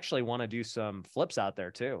 And I actually want to do some flips out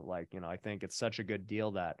there too. Like, I think it's such a good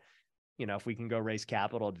deal that, if we can go raise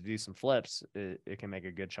capital to do some flips, it can make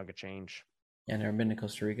a good chunk of change. Yeah, I've never been to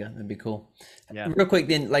Costa Rica. That'd be cool. Yeah. Real quick,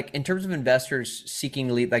 then, like in terms of investors seeking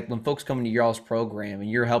to leave, like when folks come into your all's program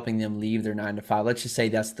and you're helping them leave their 9 to 5, let's just say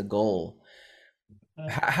that's the goal.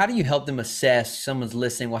 How do you help them assess someone's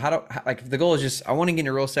listening? Well, like if the goal is just, I want to get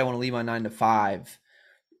into real estate, I want to leave my 9 to 5.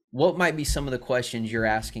 What might be some of the questions you're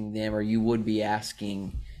asking them, or you would be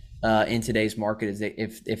asking in today's market, is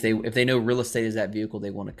if they know real estate is that vehicle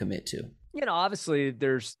they want to commit to? Obviously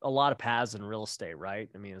there's a lot of paths in real estate, right?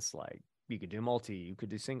 I mean, it's like you could do multi, you could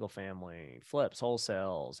do single family, flips,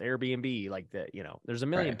 wholesales, Airbnb, like that. There's a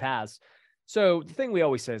million paths. So the thing we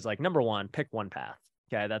always say is like, number one, pick one path.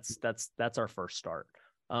 Okay, that's our first start.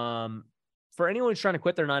 For anyone who's trying to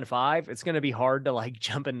quit their 9 to 5, it's going to be hard to like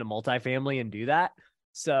jump into multifamily and do that.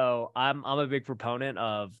 So I'm a big proponent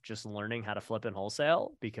of just learning how to flip and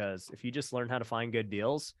wholesale, because if you just learn how to find good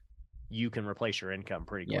deals, you can replace your income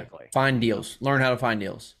pretty quickly. Find deals. Learn how to find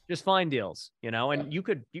deals. Just find deals, and you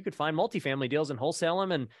could find multifamily deals and wholesale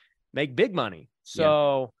them and make big money.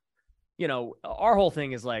 So, our whole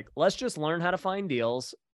thing is like, let's just learn how to find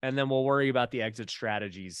deals, and then we'll worry about the exit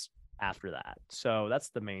strategies after that. So that's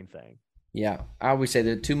the main thing. Yeah. I always say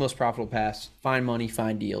the 2 most profitable paths: find money,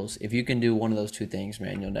 find deals. If you can do one of those 2 things,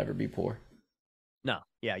 man, you'll never be poor. No.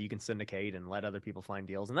 Yeah. You can syndicate and let other people find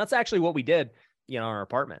deals. And that's actually what we did, in our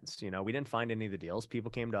apartments. We didn't find any of the deals. People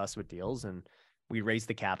came to us with deals, and we raised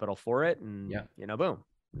the capital for it. And, boom,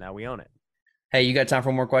 now we own it. Hey, you got time for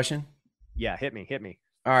one more question? Yeah. Hit me.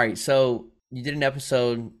 All right. So you did an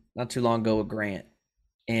episode not too long ago with Grant,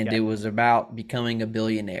 and it was about becoming a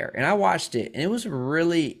billionaire. And I watched it, and it was a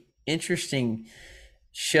really interesting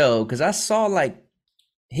show, because I saw like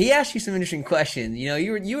he asked you some interesting questions.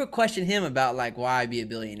 You were questioning him about like why be a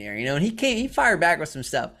billionaire, and he fired back with some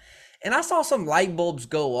stuff. And I saw some light bulbs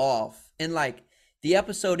go off, and like the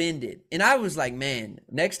episode ended, and I was like, man,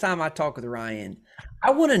 next time I talk with Ryan,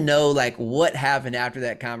 I want to know like what happened after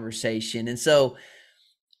that conversation. And so,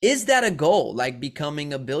 is that a goal, like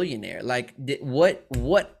becoming a billionaire? Like what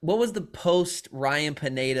was the post Ryan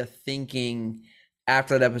Pineda thinking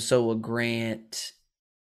after that episode with Grant?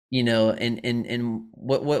 And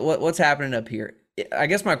what's happening up here? I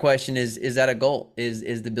guess my question is that a goal?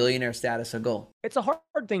 Is the billionaire status a goal? It's a hard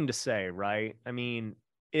thing to say, right? I mean,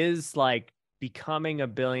 is like becoming a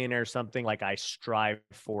billionaire something like I strive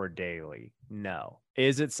for daily? No.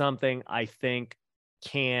 Is it something I think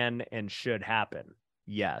can and should happen?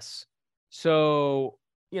 Yes. So,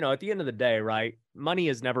 at the end of the day, right, money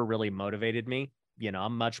has never really motivated me.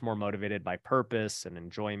 I'm much more motivated by purpose and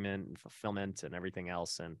enjoyment and fulfillment and everything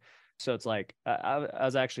else. And So it's like, I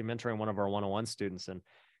was actually mentoring one of our one-on-one students, and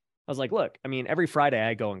I was like, look, I mean, every Friday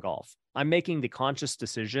I go and golf. I'm making the conscious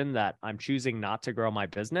decision that I'm choosing not to grow my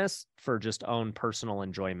business for just own personal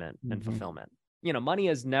enjoyment and fulfillment. You know, money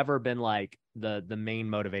has never been like the main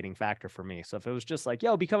motivating factor for me. So if it was just like,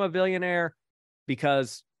 yo, become a billionaire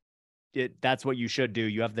because that's what you should do,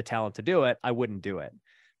 you have the talent to do it, I wouldn't do it.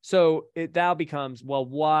 So it now becomes, well,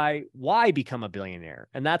 why become a billionaire?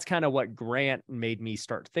 And that's kind of what Grant made me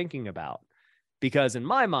start thinking about. Because in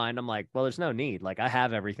my mind, I'm like, well, there's no need. Like, I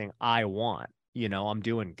have everything I want, you know, I'm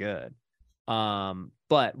doing good.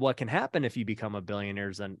 But what can happen if you become a billionaire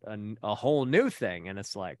is a whole new thing. And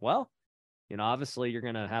it's like, well, you know, obviously you're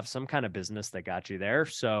going to have some kind of business that got you there.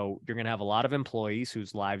 So you're going to have a lot of employees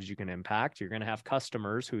whose lives you can impact. You're going to have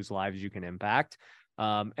customers whose lives you can impact.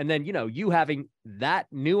 And then, you know, you having that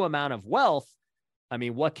new amount of wealth, I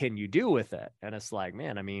mean, what can you do with it? And it's like,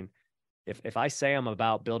 man, I mean, if I say I'm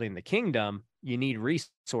about building the kingdom, you need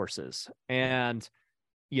resources. And,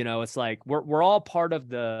 you know, it's like, we're all part of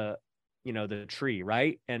the, you know, the tree,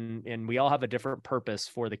 right? And we all have a different purpose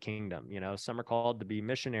for the kingdom. You know, some are called to be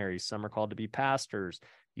missionaries, some are called to be pastors.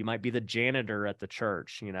 You might be the janitor at the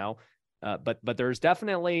church, you know, but there's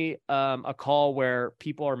definitely a call where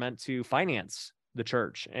people are meant to finance the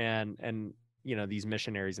church and, you know, these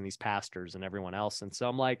missionaries and these pastors and everyone else. And so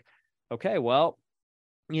I'm like, okay, well,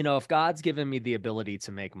 you know, if God's given me the ability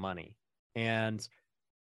to make money, and,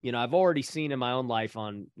 you know, I've already seen in my own life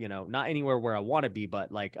on, you know, not anywhere where I want to be, but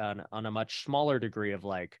like on a much smaller degree of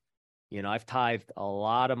like, you know, I've tithed a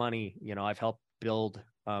lot of money, you know, I've helped build,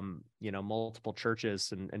 you know, multiple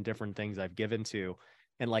churches and different things I've given to,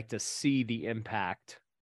 and like to see the impact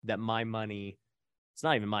that my money, it's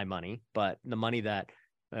not even my money, but the money that,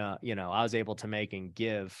 you know, I was able to make and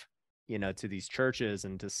give, you know, to these churches,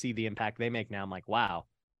 and to see the impact they make now, I'm like, wow,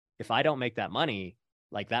 if I don't make that money,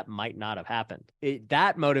 like that might not have happened.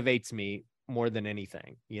 That motivates me more than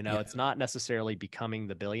anything. You know, It's not necessarily becoming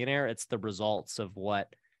the billionaire. It's the results of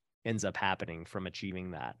what ends up happening from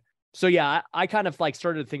achieving that. So yeah, I kind of like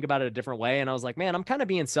started to think about it a different way. And I was like, man, I'm kind of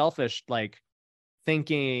being selfish, like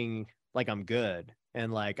thinking like I'm good.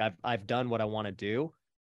 And like, I've done what I want to do,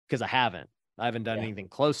 because I haven't done anything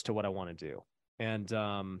close to what I want to do. And,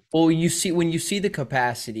 well, when you see the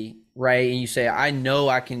capacity, right, and you say, I know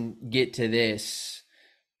I can get to this,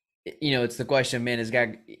 you know, it's the question, man, is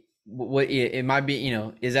God, what it might be, you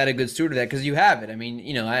know, is that a good steward of that? Because you have it. I mean,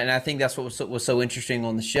 you know, and I think that's what was so interesting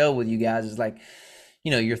on the show with you guys is like,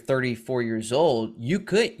 you know, you're 34 years old, you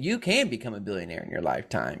can become a billionaire in your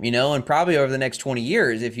lifetime, you know, and probably over the next 20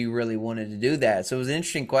 years if you really wanted to do that. So it was an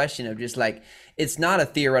interesting question of just like, it's not a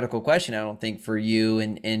theoretical question, I don't think, for you,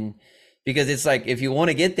 and because it's like, if you want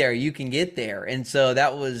to get there, you can get there. And so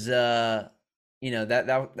that was, you know,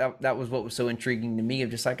 that was what was so intriguing to me, of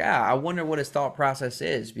just like, I wonder what his thought process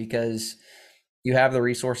is, because you have the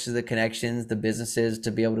resources, the connections, the businesses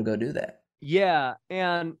to be able to go do that. Yeah.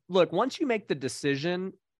 And look, once you make the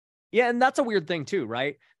decision, yeah, and that's a weird thing too,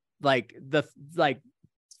 right? Like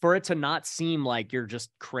for it to not seem like you're just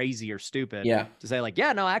crazy or stupid. Yeah. To say like,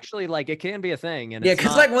 yeah, no, actually, like it can be a thing. And yeah, it's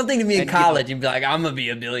because like one thing to be in college and be like, I'm gonna be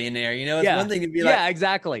a billionaire. You know, it's one thing to be like, yeah,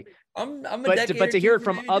 exactly. I'm a but to hear it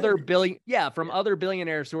from other other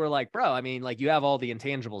billionaires who are like, bro, I mean, like you have all the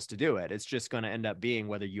intangibles to do it. It's just going to end up being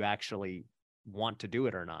whether you actually want to do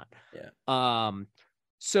it or not. Yeah.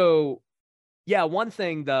 So yeah, one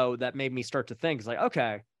thing though that made me start to think is like,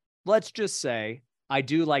 okay, let's just say I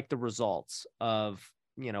do like the results of,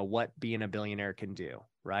 you know, what being a billionaire can do,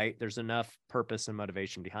 right? There's enough purpose and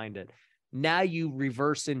motivation behind it. Now you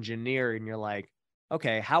reverse engineer and you're like,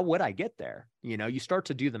 okay, how would I get there? You know, you start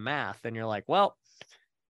to do the math and you're like, well,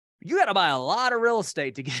 you got to buy a lot of real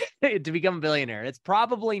estate to get to become a billionaire. It's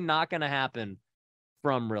probably not going to happen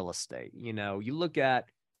from real estate. You know, you look at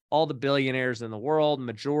all the billionaires in the world,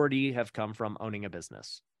 majority have come from owning a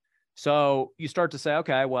business. So you start to say,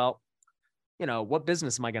 okay, well, you know, what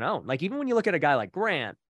business am I going to own? Like, even when you look at a guy like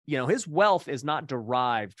Grant, you know, his wealth is not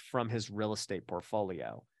derived from his real estate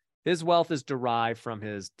portfolio. His wealth is derived from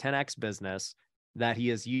his 10X business that he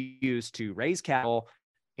has used to raise capital.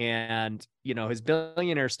 And, you know, his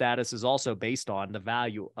billionaire status is also based on the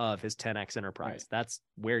value of his 10X enterprise. Right. That's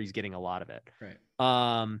where he's getting a lot of it. Right.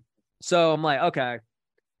 So I'm like, okay,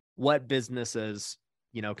 what businesses,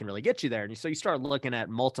 you know, can really get you there? And so you start looking at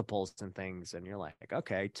multiples and things, and you're like,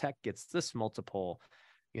 okay, tech gets this multiple,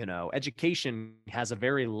 you know, education has a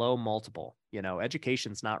very low multiple, you know,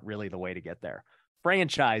 education's not really the way to get there.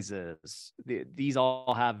 Franchises, these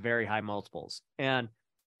all have very high multiples. And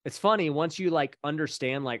it's funny, once you like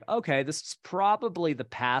understand, like, okay, this is probably the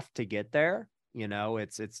path to get there.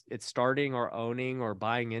 It's starting or owning or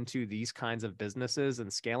buying into these kinds of businesses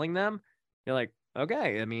and scaling them. You're like,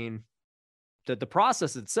 okay, I mean, the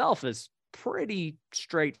process itself is pretty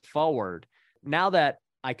straightforward. Now that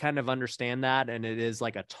I kind of understand that, and it is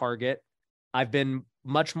like a target, I've been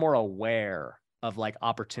much more aware of like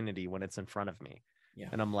opportunity when it's in front of me. Yeah.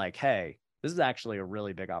 And I'm like, hey, this is actually a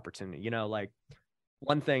really big opportunity. Like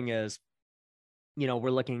one thing is,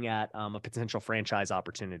 we're looking at a potential franchise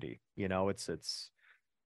opportunity. It's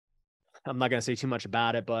I'm not going to say too much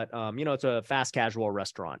about it, but it's a fast casual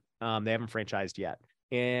restaurant. They haven't franchised yet.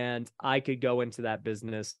 And I could go into that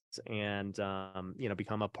business and,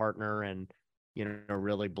 become a partner and,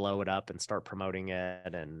 really blow it up and start promoting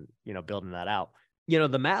it and, building that out.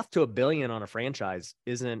 The math to $1 billion on a franchise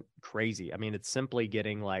isn't crazy. I mean, it's simply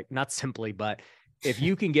getting like, not simply, but if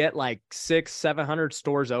you can get like 600-700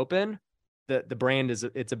 stores open, the brand it's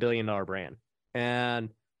 $1 billion brand. And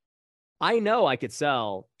I know I could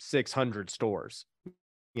sell 600 stores.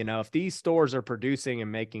 If these stores are producing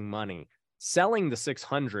and making money, selling the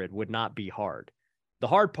 600 would not be hard. The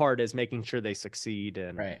hard part is making sure they succeed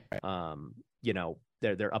and, right.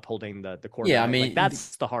 They're upholding the core. Yeah, value. I mean,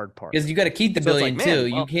 that's the hard part. Because you got to keep the billion too. Well,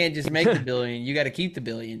 you can't just make the billion. You got to keep the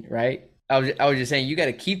billion, right? I was just saying you got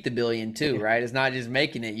to keep the billion too, right? It's not just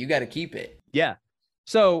making it. You got to keep it. Yeah.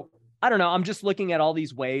 So I don't know. I'm just looking at all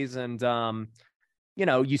these ways and,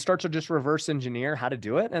 you start to just reverse engineer how to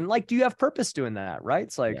do it. And like, do you have purpose doing that? Right.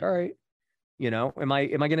 It's like, all right, am I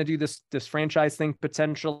going to do this franchise thing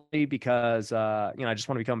potentially because, I just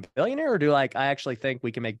want to become a billionaire, or do I actually think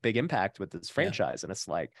we can make big impact with this franchise? Yeah. And it's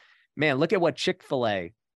like, man, look at what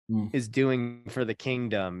Chick-fil-A is doing for the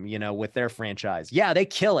kingdom, with their franchise. Yeah, they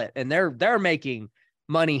kill it and they're making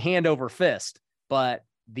money hand over fist, but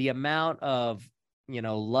the amount of,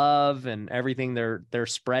 love and everything they're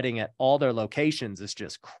spreading at all their locations is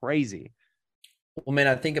just crazy. Well, man,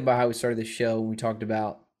 I think about how we started the show and we talked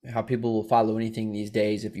about how people will follow anything these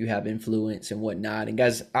days if you have influence and whatnot. And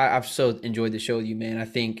guys, I've so enjoyed the show with you, man. I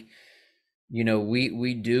think,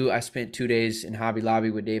 we do. I spent 2 days in Hobby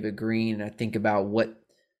Lobby with David Green, and I think about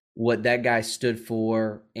what that guy stood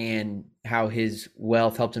for and how his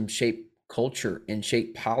wealth helped him shape culture and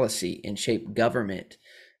shape policy and shape government.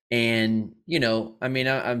 And,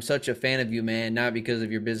 I'm such a fan of you, man, not because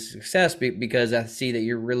of your business success, but because I see that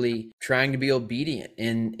you're really trying to be obedient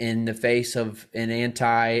in the face of an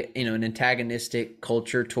an antagonistic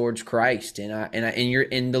culture towards Christ.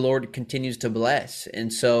 And the Lord continues to bless.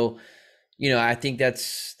 And so, I think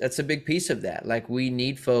that's a big piece of that. Like, we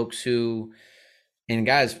need folks who, and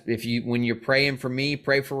guys, when you're praying for me,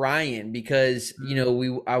 pray for Ryan, because,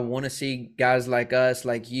 I want to see guys like us,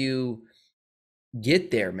 like you,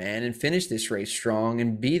 get there, man, and finish this race strong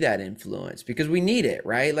and be that influence, because we need it,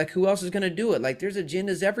 right? Like, who else is going to do it? Like, there's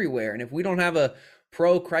agendas everywhere. And if we don't have a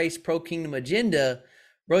pro-Christ, pro-kingdom agenda,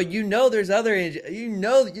 bro, there's other, you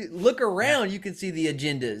look around, you can see the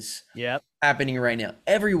agendas happening right now.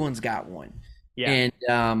 Everyone's got one. Yeah. And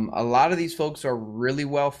a lot of these folks are really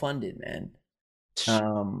well funded, man.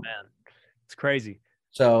 Man, it's crazy.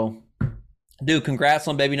 So, dude, congrats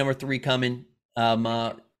on baby number 3 coming.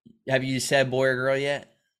 Have you said boy or girl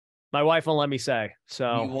yet? My wife won't let me say.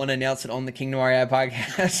 So you want to announce it on the Kingdom REI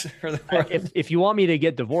podcast for the world? If you want me to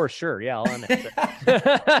get divorced, sure. Yeah, I'll announce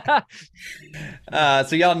it.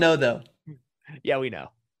 So y'all know though. Yeah, we know.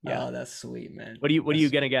 Yeah, oh, that's sweet, man. What are you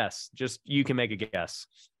gonna guess? Just you can make a guess.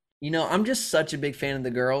 I'm just such a big fan of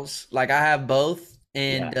the girls. Like, I have both.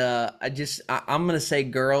 And I'm gonna say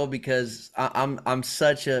girl because I'm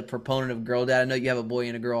such a proponent of girl dad. I know you have a boy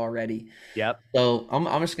and a girl already. Yep. So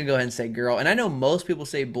I'm just gonna go ahead and say girl. And I know most people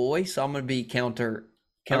say boy, so I'm gonna be counter.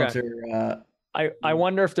 Okay. I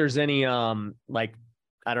wonder if there's any like,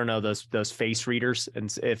 I don't know, those face readers,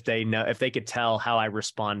 and if they could tell how I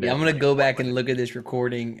responded. Yeah, I'm gonna go back and look at this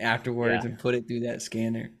recording afterwards and put it through that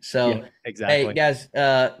scanner. So exactly. Hey guys,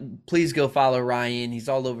 please go follow Ryan. He's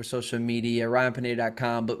all over social media,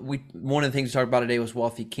 RyanPineda.com. But one of the things we talked about today was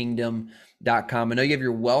WealthyKingdom.com. I know you have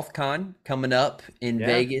your WealthCon coming up in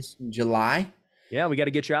Vegas in July. Yeah, we got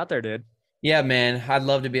to get you out there, dude. Yeah, man, I'd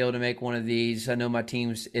love to be able to make one of these. I know my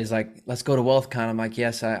team is like, let's go to WealthCon. I'm like,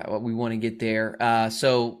 yes, we want to get there.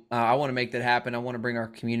 So I want to make that happen. I want to bring our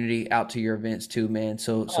community out to your events too, man.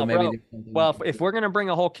 So maybe. Well, if we're going to bring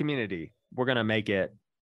a whole community, we're going to make it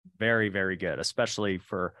very, very good, especially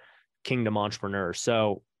for Kingdom entrepreneurs.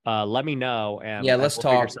 So let me know. And let's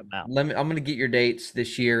talk. I'm going to get your dates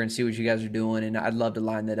this year and see what you guys are doing. And I'd love to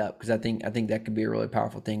line that up, because I think that could be a really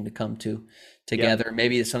powerful thing to come to together. Yep.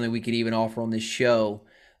 Maybe it's something we could even offer on this show,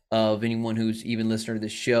 of anyone who's even listener to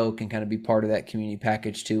this show can kind of be part of that community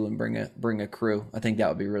package too, and bring a crew. I think that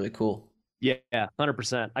would be really cool. Yeah,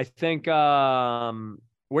 100%. I think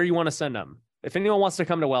where do you want to send them? If anyone wants to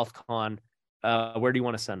come to WealthCon, where do you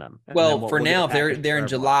want to send them? And then Well, for we'll get a now, if they're package for in everyone.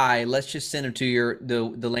 July, let's just send them to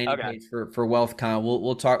the landing Okay. page for WealthCon.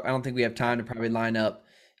 We'll talk. I don't think we have time to probably line up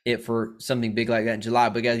it for something big like that in July.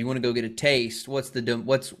 But guys, you want to go get a taste? What's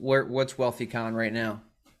WealthyCon right now?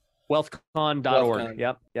 Wealthcon.org.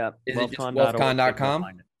 WealthCon. Yep. Is it just Wealthcon.org.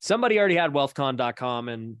 wealthcon.com? Somebody already had wealthcon.com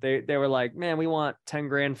and they were like, man, we want 10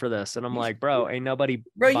 grand for this. And I'm like, bro, ain't nobody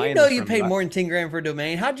buying this You from paid more than 10 grand for a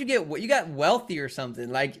domain. How'd you get, you got Wealthy or something?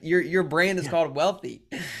 Like your brand is called Wealthy.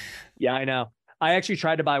 Yeah, I know. I actually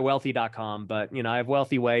tried to buy wealthy.com, but I have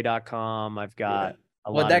wealthyway.com. I've got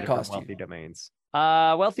a lot of different wealthy domains.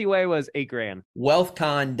 Wealthy Way was $8 grand.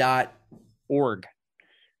 Wealthcon.org.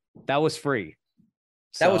 That was free.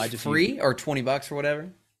 That was free or $20 or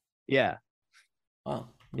whatever? Yeah. Wow.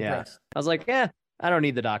 Yeah. Impressed. I was like, I don't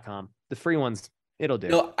need the .com. The free ones, it'll do.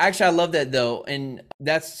 No, actually, I love that though. And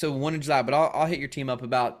that's so 1 of July, but I'll hit your team up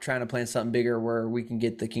about trying to plan something bigger where we can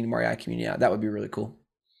get the Kingdom REI community out. That would be really cool.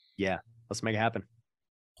 Yeah. Let's make it happen.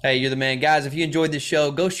 Hey, you're the man. Guys, if you enjoyed this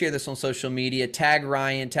show, go share this on social media. Tag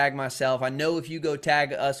Ryan, tag myself. I know if you go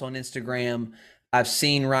tag us on Instagram, I've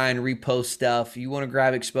seen Ryan repost stuff. You want to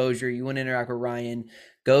grab exposure, you want to interact with Ryan,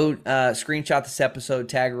 go screenshot this episode,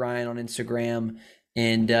 tag Ryan on Instagram,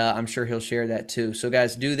 and I'm sure he'll share that too. So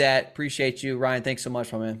guys, do that. Appreciate you. Ryan, thanks so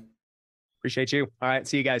much, my man. Appreciate you. All right,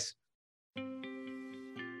 see you guys.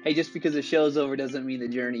 Hey, just because the show's over doesn't mean the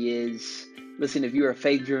journey is. Listen, if you're a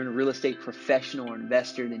faith-driven real estate professional or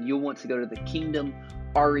investor, then you'll want to go to the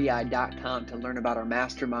kingdomrei.com to learn about our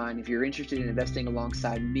mastermind. If you're interested in investing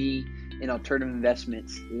alongside me in alternative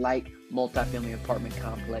investments like multifamily apartment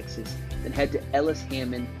complexes, then head to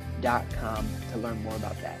ellishammond.com to learn more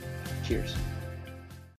about that. Cheers.